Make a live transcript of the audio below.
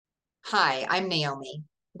Hi, I'm Naomi.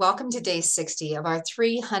 Welcome to day 60 of our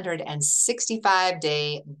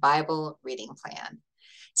 365-day Bible reading plan.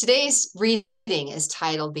 Today's reading is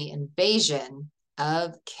titled The Invasion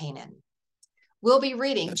of Canaan. We'll be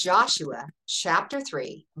reading Joshua chapter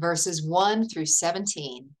 3, verses 1 through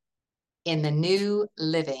 17 in the New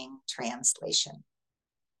Living Translation.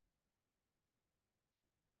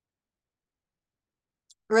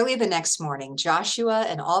 Early the next morning, Joshua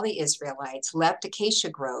and all the Israelites left Acacia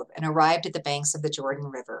Grove and arrived at the banks of the Jordan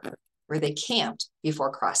River, where they camped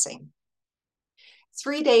before crossing.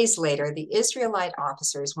 3 days later, the Israelite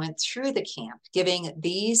officers went through the camp, giving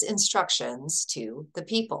these instructions to the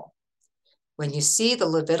people. When you see the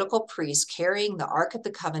Levitical priests carrying the Ark of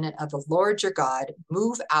the Covenant of the Lord your God,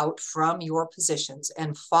 move out from your positions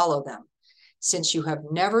and follow them. Since you have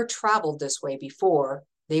never traveled this way before,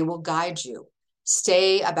 they will guide you.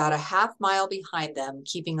 Stay about a half-mile behind them,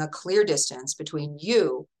 keeping a clear distance between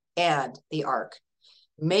you and the ark.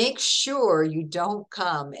 Make sure you don't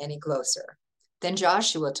come any closer. Then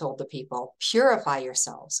Joshua told the people, "Purify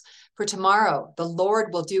yourselves, for tomorrow the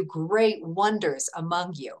Lord will do great wonders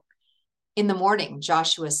among you." In the morning,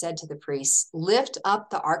 Joshua said to the priests, "Lift up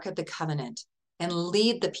the Ark of the Covenant and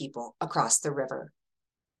lead the people across the river."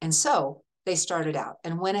 And so they started out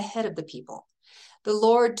and went ahead of the people. The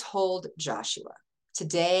Lord told Joshua,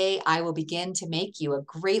 "Today I will begin to make you a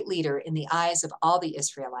great leader in the eyes of all the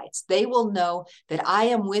Israelites. They will know that I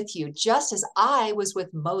am with you, just as I was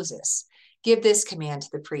with Moses. Give this command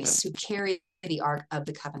to the priests who carry the Ark of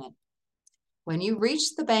the Covenant. When you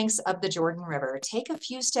reach the banks of the Jordan River, take a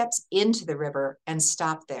few steps into the river and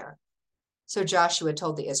stop there." So Joshua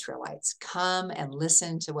told the Israelites, "Come and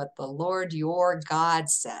listen to what the Lord your God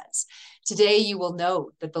says. Today you will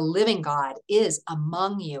know that the living God is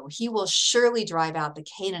among you. He will surely drive out the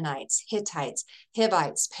Canaanites, Hittites,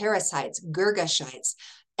 Hivites, Perizzites, Girgashites,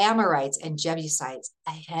 Amorites, and Jebusites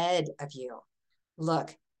ahead of you.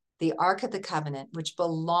 Look, the Ark of the Covenant, which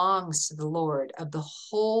belongs to the Lord of the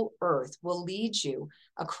whole earth, will lead you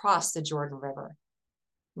across the Jordan River.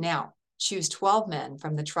 Now, choose 12 men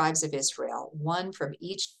from the tribes of Israel, one from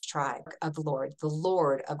each tribe of the Lord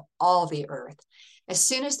of all the earth. As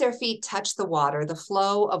soon as their feet touch the water, the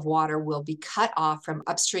flow of water will be cut off from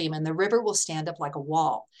upstream, and the river will stand up like a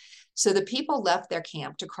wall." So the people left their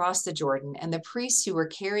camp to cross the Jordan, and the priests who were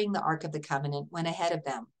carrying the Ark of the Covenant went ahead of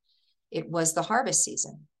them. It was the harvest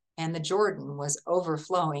season, and the Jordan was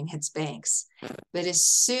overflowing its banks. But as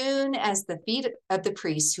soon as the feet of the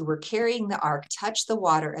priests who were carrying the ark touched the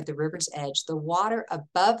water at the river's edge, the water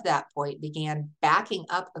above that point began backing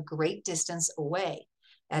up a great distance away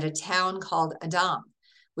at a town called Adam,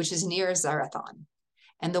 which is near Zarethan.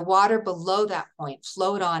 And the water below that point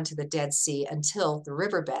flowed on to the Dead Sea until the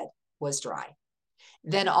riverbed was dry.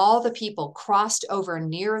 Then all the people crossed over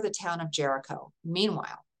near the town of Jericho.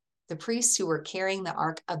 Meanwhile, the priests who were carrying the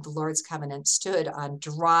Ark of the Lord's Covenant stood on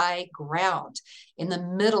dry ground in the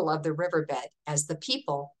middle of the riverbed as the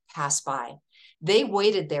people passed by. They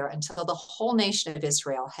waited there until the whole nation of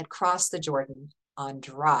Israel had crossed the Jordan on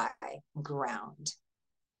dry ground.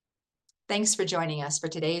 Thanks for joining us for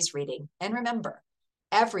today's reading. And remember,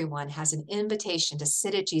 everyone has an invitation to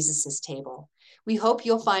sit at Jesus' table. We hope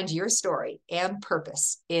you'll find your story and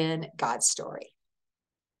purpose in God's story.